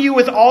surrounding you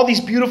with all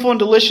these beautiful and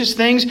delicious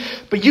things,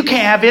 but you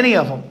can't have any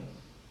of them.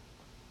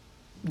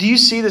 Do you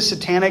see the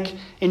satanic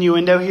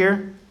innuendo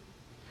here?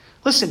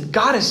 Listen,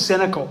 God is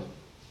cynical.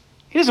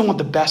 He doesn't want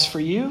the best for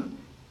you.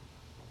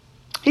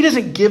 He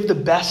doesn't give the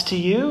best to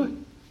you.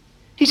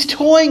 He's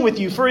toying with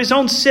you for his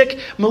own sick,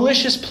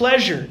 malicious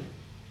pleasure.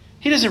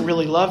 He doesn't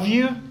really love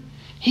you.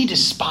 He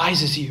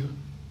despises you.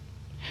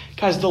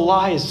 Guys, the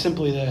lie is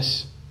simply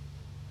this: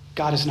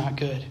 God is not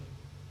good.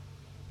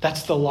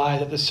 That's the lie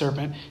that the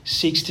serpent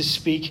seeks to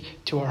speak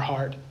to our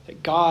heart,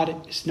 that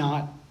God is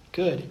not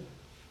good.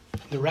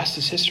 The rest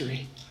is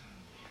history.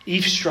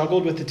 Eve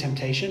struggled with the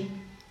temptation,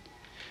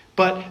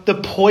 but the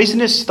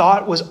poisonous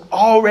thought was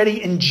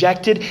already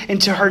injected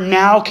into her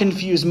now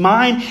confused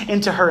mind,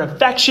 into her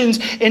affections,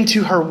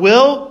 into her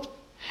will.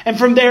 And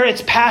from there,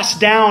 it's passed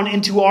down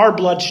into our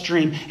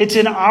bloodstream. It's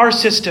in our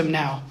system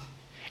now.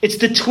 It's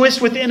the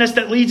twist within us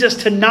that leads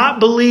us to not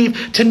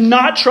believe, to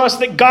not trust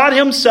that God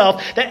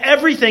himself, that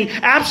everything,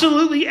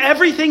 absolutely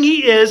everything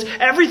he is,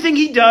 everything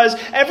he does,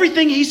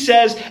 everything he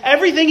says,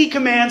 everything he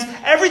commands,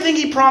 everything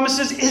he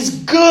promises is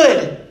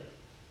good.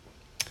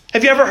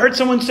 Have you ever heard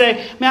someone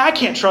say, man, I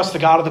can't trust the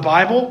God of the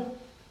Bible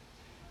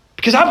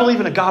because I believe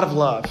in a God of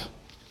love?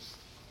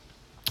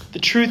 The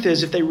truth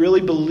is, if they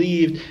really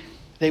believed,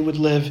 they would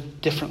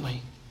live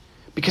differently.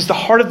 Because the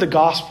heart of the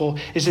gospel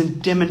is in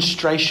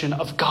demonstration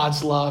of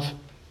God's love.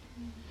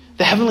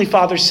 the Heavenly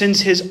Father sends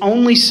his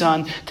only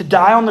Son to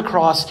die on the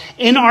cross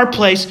in our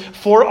place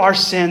for our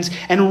sins.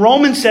 And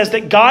Romans says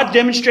that God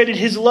demonstrated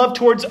his love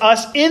towards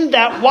us in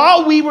that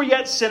while we were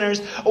yet sinners,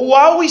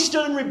 while we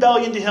stood in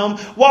rebellion to him,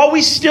 while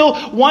we still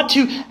want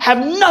to have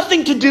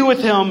nothing to do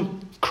with him,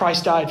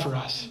 Christ died for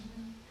us.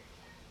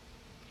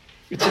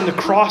 It's in the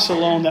cross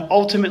alone that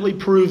ultimately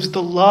proves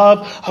the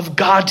love of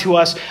God to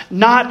us,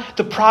 not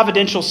the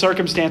providential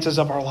circumstances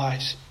of our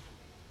lives.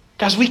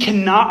 Guys, we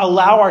cannot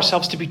allow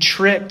ourselves to be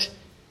tricked.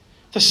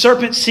 The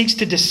serpent seeks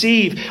to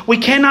deceive. We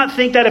cannot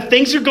think that if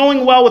things are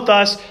going well with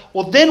us,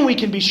 well, then we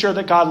can be sure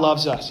that God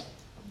loves us.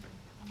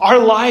 Our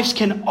lives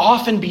can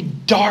often be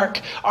dark.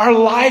 Our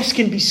lives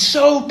can be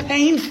so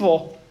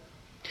painful.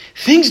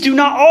 Things do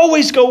not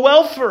always go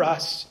well for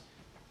us.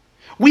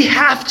 We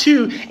have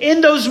to,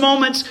 in those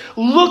moments,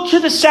 look to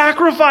the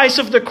sacrifice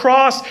of the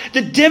cross,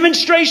 the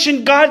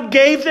demonstration God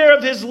gave there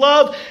of his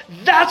love.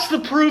 That's the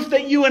proof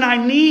that you and I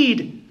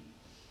need.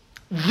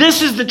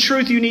 This is the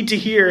truth you need to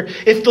hear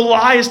if the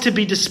lie is to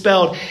be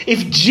dispelled.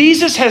 If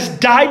Jesus has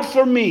died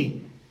for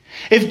me,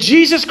 if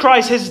Jesus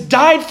Christ has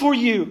died for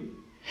you,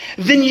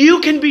 then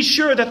you can be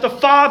sure that the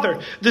Father,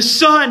 the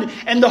Son,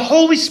 and the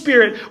Holy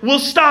Spirit will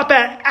stop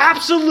at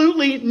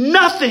absolutely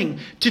nothing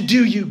to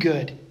do you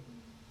good.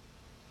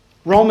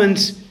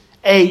 Romans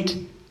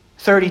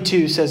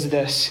 8:32 says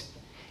this: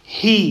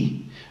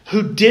 He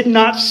who did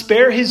not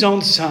spare his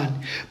own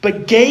Son,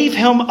 but gave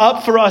him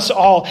up for us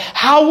all,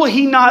 how will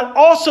he not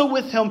also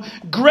with him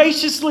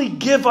graciously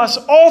give us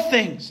all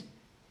things?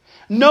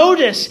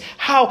 Notice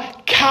how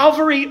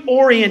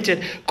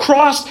Calvary-oriented,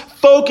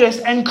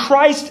 cross-focused, and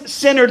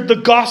Christ-centered the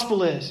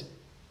gospel is.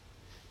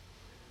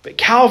 But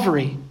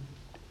Calvary,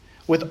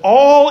 with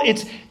all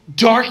its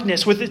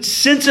darkness, with its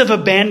sense of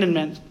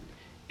abandonment,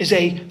 is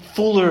a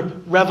fuller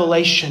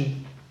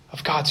revelation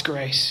of God's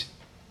grace.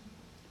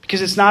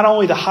 Because it's not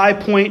only the high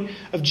point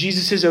of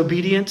Jesus'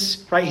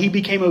 obedience, right? He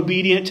became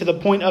obedient to the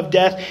point of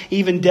death,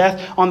 even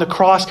death on the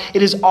cross.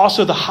 It is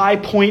also the high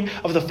point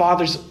of the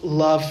Father's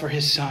love for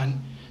his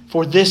Son.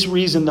 For this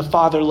reason, the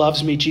Father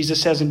loves me,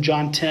 Jesus says in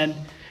John 10,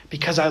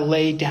 because I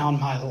lay down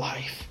my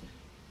life.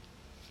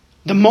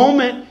 The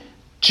moment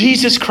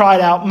Jesus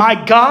cried out, my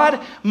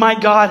God,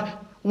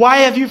 why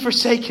have you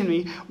forsaken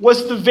me?"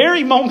 was the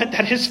very moment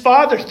that his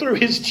Father, through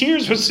his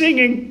tears, was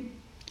singing,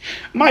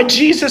 "My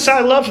Jesus,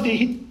 I love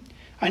thee.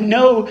 I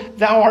know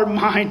thou art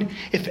mine.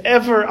 If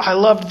ever I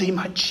loved thee,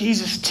 my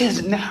Jesus,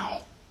 'tis now."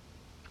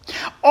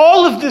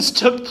 All of this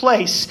took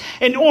place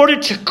in order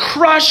to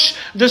crush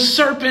the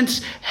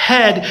serpent's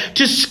head,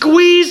 to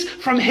squeeze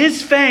from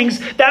his fangs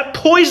that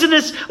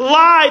poisonous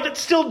lie that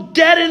still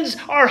deadens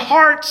our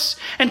hearts,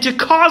 and to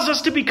cause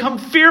us to become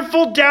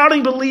fearful,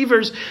 doubting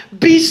believers.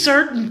 Be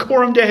certain,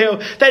 Coram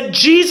Deo, that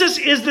Jesus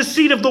is the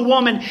seed of the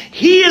woman.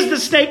 He is the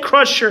snake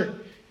crusher,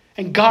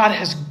 and God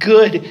has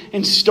good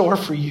in store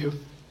for you.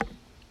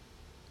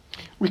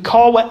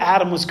 Recall what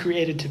Adam was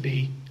created to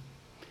be.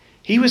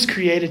 He was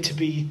created to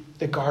be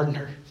the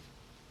gardener.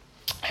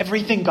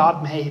 Everything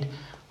God made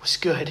was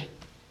good,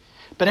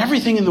 but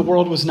everything in the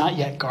world was not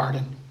yet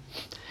garden.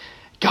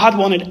 God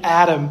wanted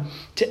Adam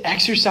to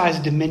exercise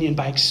dominion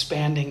by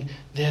expanding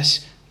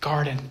this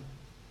garden.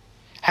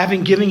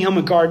 Having given him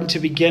a garden to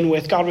begin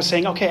with, God was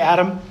saying, okay,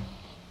 Adam,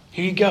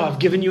 here you go. I've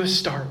given you a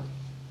start.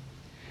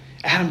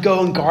 Adam,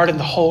 go and garden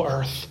the whole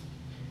earth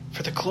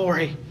for the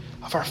glory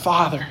of our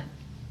Father.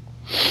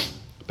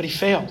 But he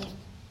failed.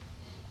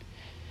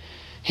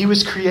 He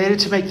was created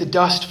to make the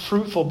dust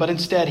fruitful, but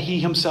instead he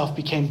himself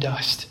became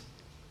dust.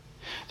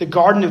 The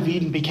Garden of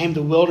Eden became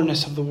the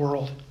wilderness of the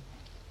world.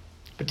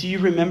 But do you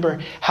remember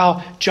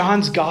how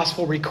John's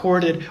gospel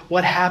recorded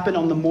what happened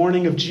on the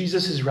morning of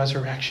Jesus'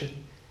 resurrection?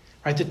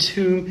 Right? The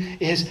tomb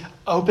is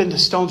open, the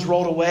stones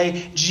rolled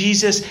away.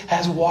 Jesus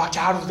has walked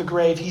out of the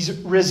grave. He's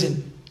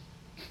risen.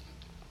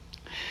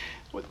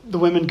 The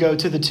women go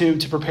to the tomb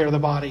to prepare the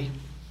body,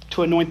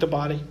 to anoint the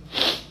body.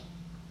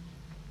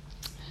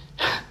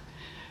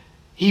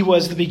 He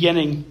was the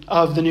beginning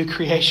of the new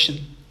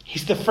creation.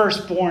 He's the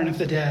firstborn of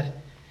the dead.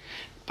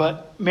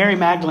 But Mary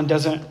Magdalene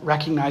doesn't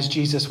recognize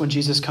Jesus when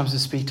Jesus comes to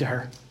speak to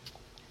her.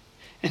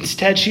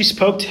 Instead, she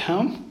spoke to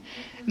him.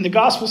 And the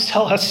Gospels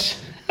tell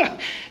us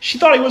she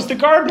thought he was the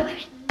gardener.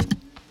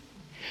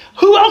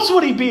 Who else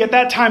would he be at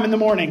that time in the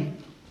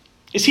morning?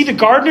 Is he the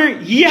gardener?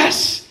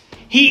 Yes,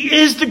 he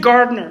is the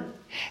gardener.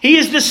 He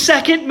is the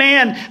second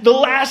man, the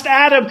last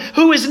Adam,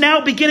 who is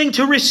now beginning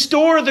to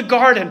restore the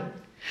garden.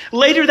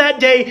 Later that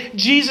day,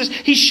 Jesus,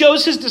 he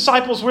shows his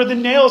disciples where the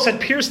nails had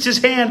pierced his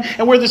hand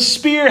and where the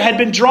spear had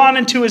been drawn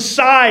into his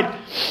side.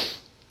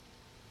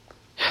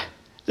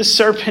 The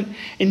serpent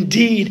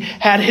indeed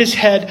had his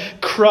head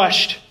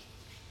crushed,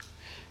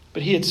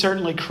 but he had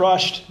certainly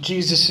crushed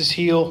Jesus'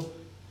 heel.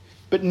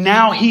 But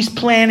now he's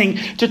planning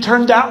to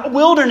turn that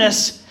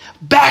wilderness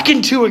back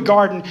into a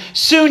garden.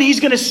 Soon he's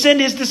going to send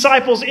his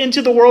disciples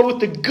into the world with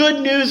the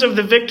good news of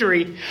the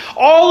victory.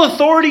 All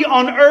authority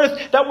on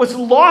earth that was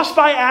lost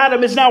by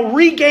Adam is now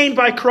regained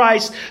by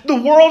Christ. The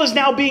world is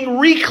now being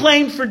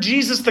reclaimed for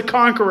Jesus the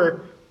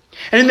conqueror.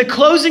 And in the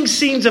closing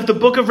scenes of the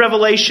book of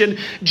Revelation,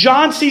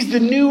 John sees the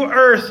new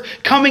earth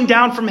coming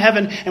down from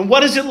heaven. And what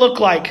does it look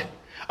like?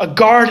 A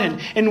garden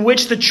in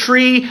which the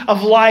tree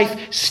of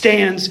life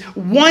stands.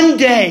 One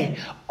day,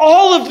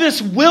 all of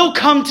this will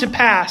come to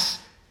pass.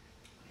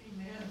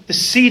 Amen. The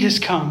seed has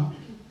come,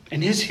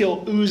 and his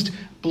heel oozed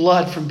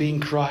blood from being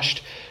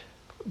crushed.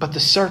 But the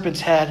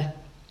serpent's head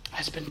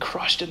has been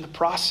crushed in the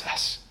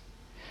process.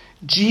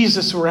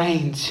 Jesus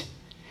reigns,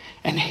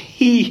 and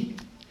he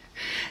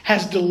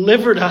has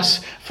delivered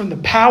us from the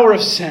power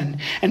of sin.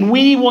 And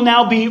we will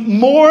now be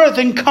more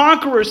than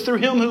conquerors through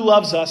him who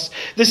loves us.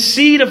 The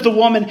seed of the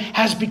woman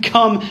has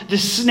become the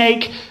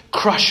snake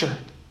crusher.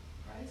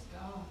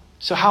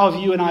 So how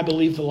have you and I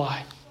believed the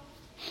lie?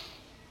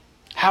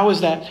 How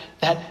is that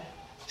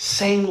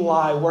same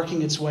lie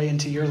working its way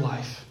into your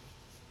life?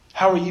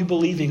 How are you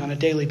believing on a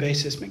daily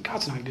basis? Man,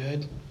 God's not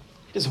good.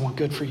 He doesn't want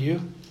good for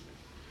you.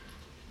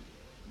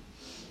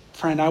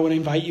 Friend, I would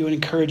invite you and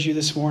encourage you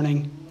this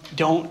morning.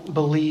 Don't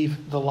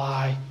believe the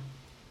lie.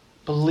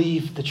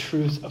 Believe the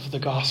truth of the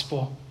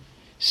gospel.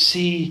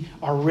 See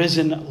our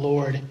risen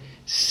Lord.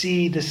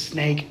 See the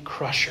snake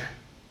crusher.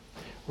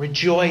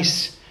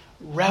 Rejoice.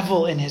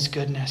 Revel in his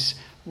goodness.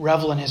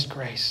 Revel in his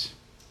grace.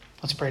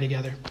 Let's pray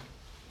together.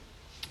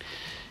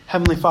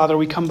 Heavenly Father,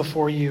 we come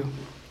before you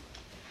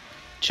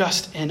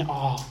just in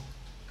awe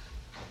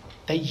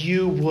that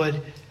you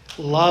would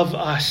love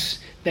us,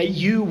 that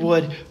you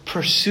would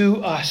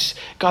pursue us.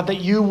 God, that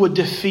you would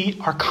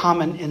defeat our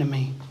common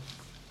enemy.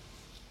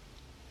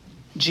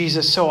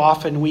 Jesus, so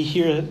often we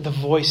hear the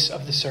voice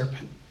of the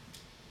serpent,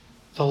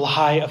 the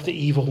lie of the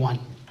evil one.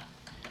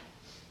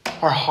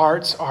 Our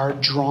hearts are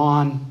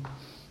drawn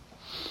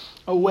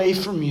away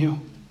from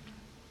you.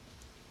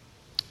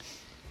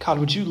 God,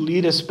 would you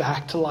lead us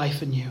back to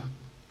life in you?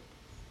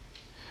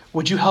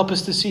 Would you help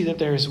us to see that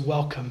there is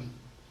welcome,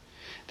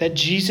 that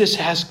Jesus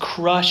has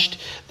crushed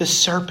the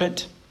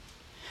serpent,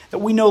 that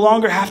we no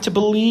longer have to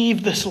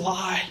believe this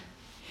lie,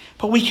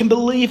 but we can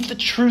believe the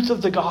truth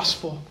of the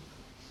gospel.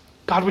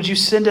 God, would you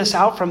send us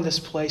out from this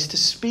place to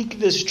speak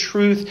this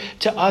truth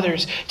to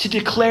others, to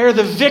declare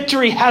the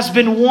victory has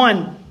been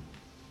won.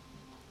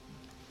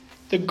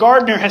 The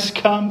gardener has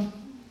come,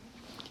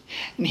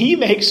 and he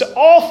makes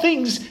all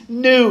things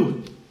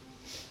new.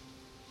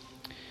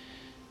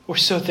 We're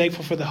so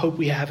thankful for the hope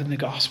we have in the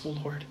gospel,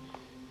 Lord.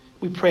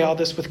 We pray all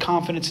this with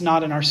confidence,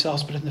 not in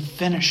ourselves, but in the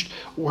finished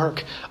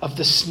work of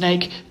the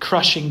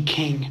snake-crushing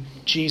King,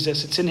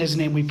 Jesus. It's in his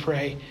name we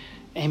pray.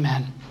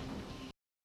 Amen.